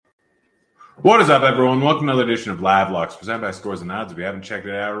What is up, everyone? Welcome to another edition of Live Locks, presented by Scores and Odds. If you haven't checked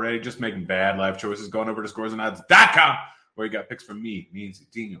it out already, just making bad live choices, going over to scoresandodds.com, where you got picks from me and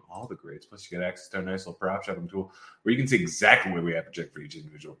Daniel, all the grades. Plus, you get access to our nice little prop shopping tool, where you can see exactly where we have project for each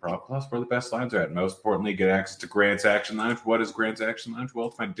individual prop, plus where the best lines are at. Most importantly, get access to Grant's Action Lounge. What is Grant's Action Lounge? Well,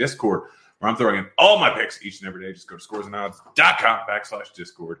 it's my Discord, where I'm throwing in all my picks each and every day. Just go to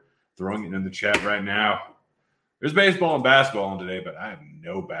scoresandodds.com/Discord. Throwing it in the chat right now. There's baseball and basketball in today, but I have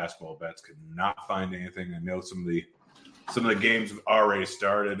no basketball bets. Could not find anything. I know some of the games have already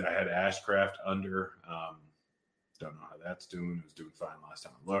started. I had Ashcraft under. Don't know how that's doing. It was doing fine last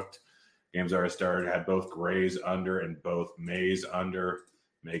time I looked. Games already started. Had both Grays under and both Mays under.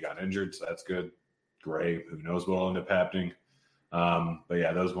 May got injured, so that's good. Gray, who knows what will end up happening. But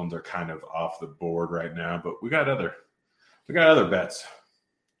yeah, those ones are kind of off the board right now. But we got other bets.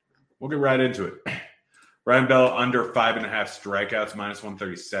 We'll get right into it. Ryan Bell under 5.5 strikeouts, minus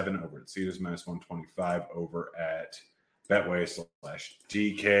 137 over at Cedars, minus 125 over at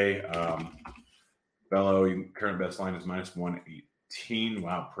Betway/DK. Bello, current best line is minus 118.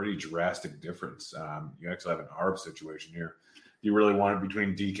 Wow, pretty drastic difference. You actually have an ARB situation here. You really want it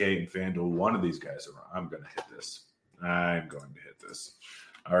between DK and FanDuel. One of these guys I'm going to hit this. I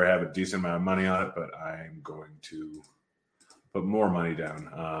already have a decent amount of money on it, but I'm going to put more money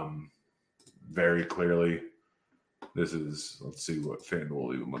down. Very clearly, this is, let's see what FanDuel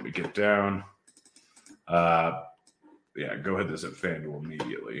will even let me get down. Go hit this at FanDuel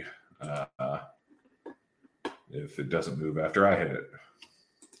immediately. If it doesn't move after I hit it.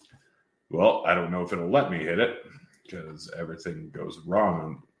 Well, I don't know if it'll let me hit it because everything goes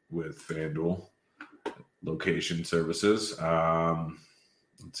wrong with FanDuel location services. Let's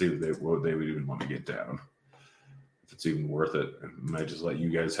see what they would even want to get down. It's even worth it. I might just let you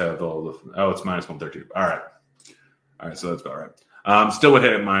guys have all the. Oh, it's minus 132. All right, so that's about right. Still would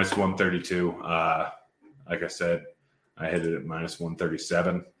hit at minus 132. Like I said, I hit it at minus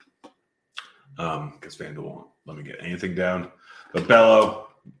 137 because FanDuel won't let me get anything down. But Bello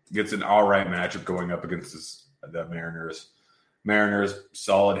gets an all right matchup going up against the Mariners. Mariners,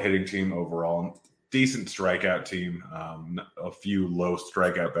 solid hitting team overall, decent strikeout team. A few low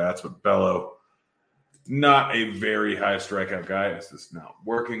strikeout bats, but Bello. Not a very high strikeout guy. Is this not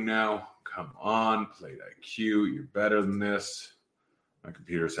working now? Come on, plate IQ. You're better than this. My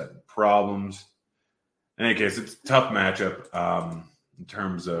computer's having problems. In any case, it's a tough matchup in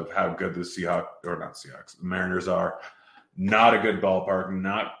terms of how good the Mariners are. Not a good ballpark.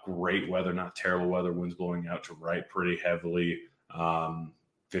 Not great weather. Not terrible weather. Winds blowing out to right pretty heavily.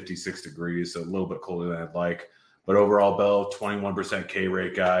 56 degrees, so a little bit colder than I'd like. But overall, Bell, 21% K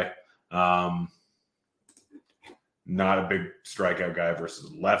rate guy. Not a big strikeout guy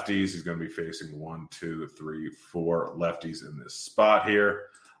versus lefties. He's going to be facing 1, 2, 3, 4 lefties in this spot here.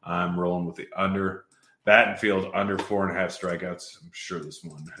 I'm rolling with the under. Battenfield under 4.5 strikeouts. I'm sure this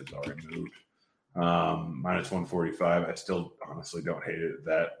one has already moved. Minus 145. I still honestly don't hate it at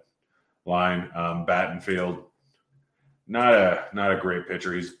that line. Battenfield, not a great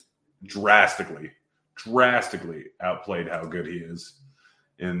pitcher. He's drastically outplayed how good he is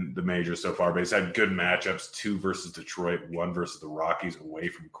in the majors so far, but he's had good matchups, 2 versus Detroit, 1 versus the Rockies away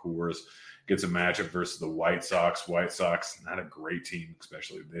from Coors. Gets a matchup versus the White Sox. White Sox, not a great team,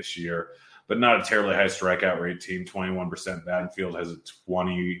 especially this year, but not a terribly high strikeout rate team. 21%. Battenfield has a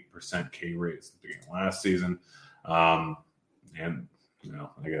 20% K rate since the beginning of last season. I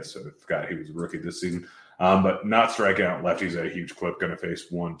guess I forgot he was a rookie this season. But not striking out lefties at a huge clip. Going to face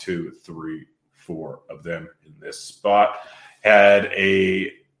 1, 2, 3, 4 of them in this spot. Had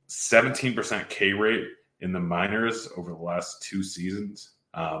a 17% K rate in the minors over the last 2 seasons.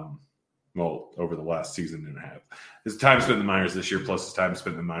 Over the last season and a half. His time spent in the minors this year plus his time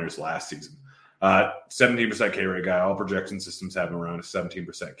spent in the minors last season. 17% K rate guy. All projection systems have him around a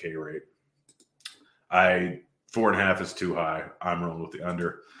 17% K rate. 4.5 is too high. I'm rolling with the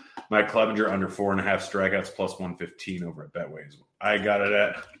under. Mike Clevenger under 4.5 strikeouts plus 115 over at Betway. I got it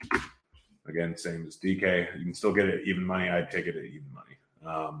at. Again, same as DK. You can still get it at even money. I'd take it at even money.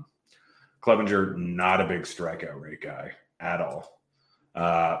 Clevenger, not a big strikeout rate guy at all.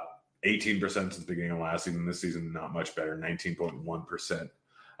 18% since the beginning of last season. This season, not much better, 19.1%.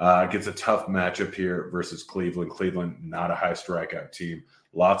 Gets a tough matchup here versus Cleveland. Cleveland, not a high strikeout team.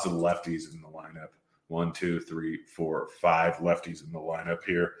 Lots of lefties in the lineup. 1, 2, 3, 4, 5 lefties in the lineup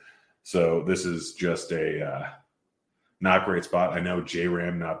here. So this is just a not great spot. I know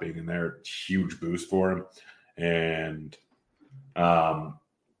J-Ram not being in there, huge boost for him. And,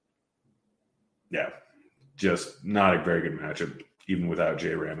 just not a very good matchup, even without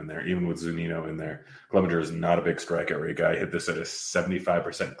J-Ram in there, even with Zunino in there. Clevenger is not a big strikeout rate guy. Hit this at a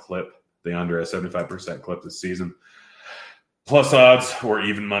 75% clip The under at 75% clip this season. Plus odds or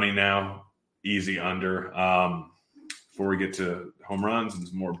even money now. Easy under. Before we get to home runs and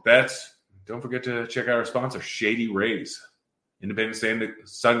some more bets, don't forget to check out our sponsor, Shady Rays, independent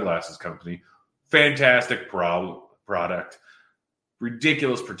sunglasses company. Fantastic product.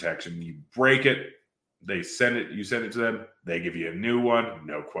 Ridiculous protection. You break it, you send it to them, they give you a new one,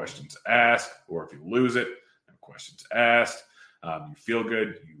 no questions asked. Or if you lose it, no questions asked. You feel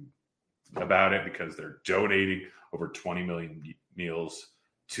good about it because they're donating over 20 million meals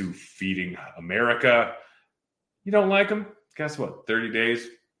to Feeding America. You don't like them? Guess what? 30 days,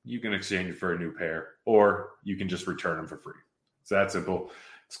 you can exchange it for a new pair, or you can just return them for free. It's that simple.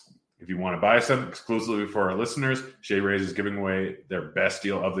 If you want to buy some exclusively for our listeners, Shady Rays is giving away their best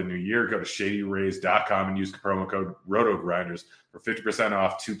deal of the new year. Go to shadyrays.com and use the promo code RotoGrinders for 50%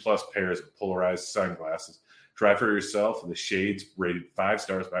 off 2+ pairs of polarized sunglasses. Try for yourself. The shades rated 5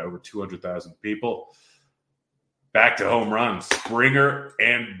 stars by over 200,000 people. Back to home runs. Springer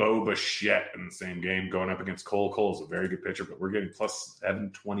and Bo Bichette in the same game going up against Cole. Cole's a very good pitcher, but we're getting plus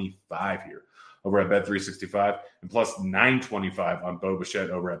 725 here over at Bet365 and plus 925 on Bo Bichette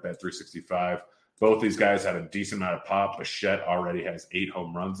over at Bet365. Both these guys had a decent amount of pop. Bichette already has 8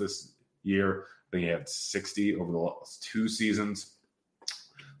 home runs this year. I think he had 60 over the last 2 seasons.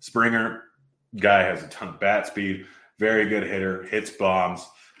 Springer, guy has a ton of bat speed, very good hitter, hits bombs.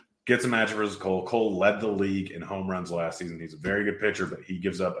 Gets a matchup versus Cole. Cole led the league in home runs last season. He's a very good pitcher, but he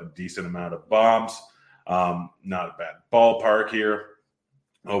gives up a decent amount of bombs. Not a bad ballpark here.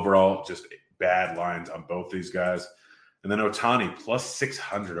 Overall, just bad lines on both these guys. And then Ohtani, plus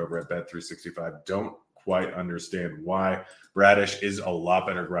 600 over at Bet365. Don't quite understand why. Bradish is a lot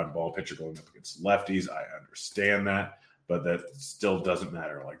better ground ball pitcher going up against lefties. I understand that, but that still doesn't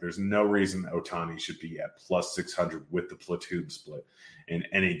matter. Like, there's no reason Ohtani should be at plus 600 with the platoon split in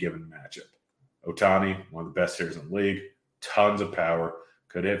any given matchup. Ohtani, one of the best hitters in the league, tons of power,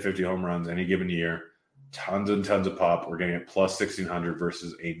 could hit 50 home runs any given year, tons and tons of pop. We're getting at plus 1,600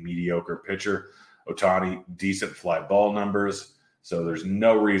 versus a mediocre pitcher. Ohtani, decent fly ball numbers, so there's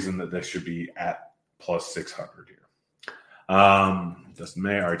no reason that this should be at plus 600 here. Dustin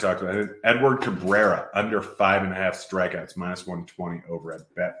May, I already talked about it. Edward Cabrera, under 5.5 strikeouts, minus 120 over at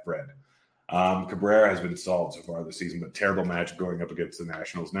Betfred. Cabrera has been solid so far this season, but terrible match going up against the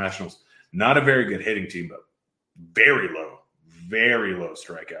Nationals. Nationals, not a very good hitting team, but very low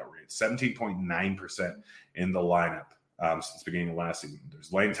strikeout rate. 17.9% in the lineup since the beginning of last season.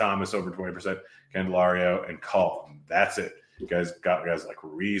 There's Lane Thomas over 20%, Candelario, and Call. That's it. You guys got guys like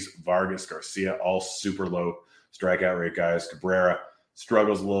Ruiz, Vargas, Garcia, all super low strikeout rate guys. Cabrera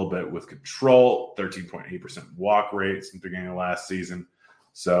struggles a little bit with control, 13.8% walk rate since the beginning of last season.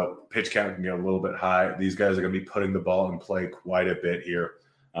 So pitch count can get a little bit high. These guys are going to be putting the ball in play quite a bit here.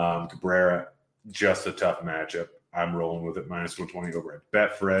 Cabrera, just a tough matchup. I'm rolling with it, minus 120 over at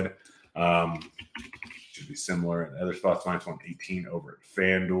Betfred. Should be similar in other spots, minus 118 over at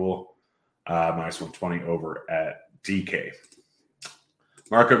FanDuel, minus 120 over at DK.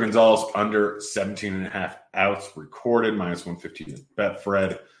 Marco Gonzalez, under 17.5 outs recorded, minus 115 at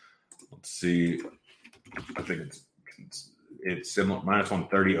Betfred. Let's see. I think it's similar, minus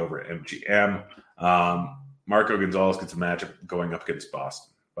 130 over at MGM. Marco Gonzalez gets a matchup going up against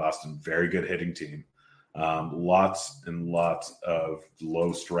Boston. Boston, very good hitting team. Lots and lots of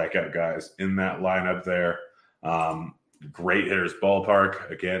low strikeout guys in that lineup there. Great hitters ballpark.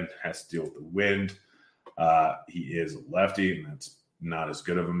 Again, has to deal with the wind. He is a lefty, and that's not as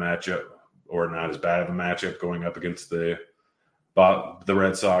good of a matchup, or not as bad of a matchup going up against the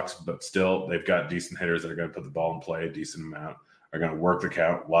Red Sox, but still they've got decent hitters that are going to put the ball in play a decent amount, are going to work the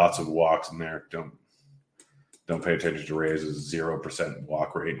count, lots of walks in there. Don't pay attention to Reyes' 0%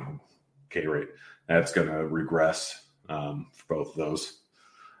 walk rate and K rate. That's going to regress for both of those.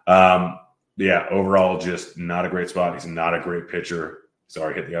 Overall, just not a great spot. He's not a great pitcher.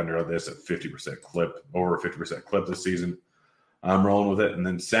 Sorry, hit the under on this at 50% clip, over 50% clip this season. I'm rolling with it. And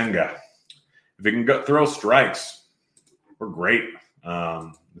then Senga. If he can throw strikes, we're great.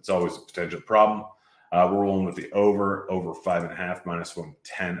 It's always a potential problem. We're rolling with the over 5.5, minus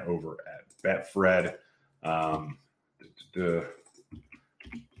 110 over at Betfred. The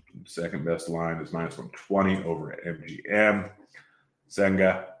second best line is minus 120 over at MGM.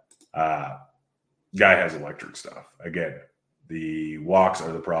 Senga, guy has electric stuff. Again, the walks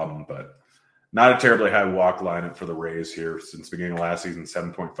are the problem, but not a terribly high walk lineup for the Rays here since the beginning of last season,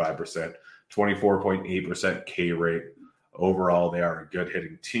 7.5%, 24.8% K rate. Overall, they are a good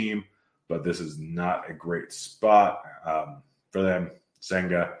hitting team, but this is not a great spot for them.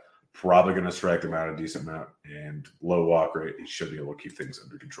 Senga, probably going to strike them out a decent amount, and low walk rate, he should be able to keep things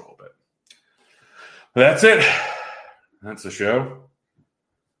under control a bit. That's it. That's the show.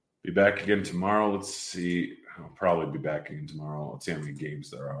 Be back again tomorrow. Let's see. I'll probably be back again tomorrow. Let's see how many games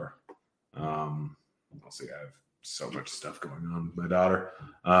there are. I'll see. I have so much stuff going on with my daughter.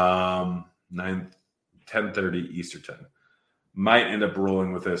 10:30 Eastern time. Might end up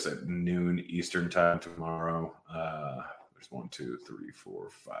rolling with this at noon Eastern time tomorrow. There's 1, 2, 3, 4,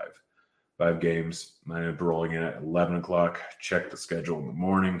 5 games. Might end up rolling in at 11 o'clock. Check the schedule in the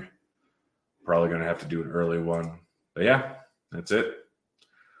morning. Probably going to have to do an early one. But yeah, that's it.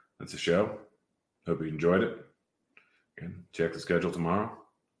 That's the show. Hope you enjoyed it. Again, check the schedule tomorrow.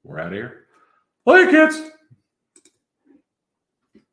 We're out of here. Bye, kids.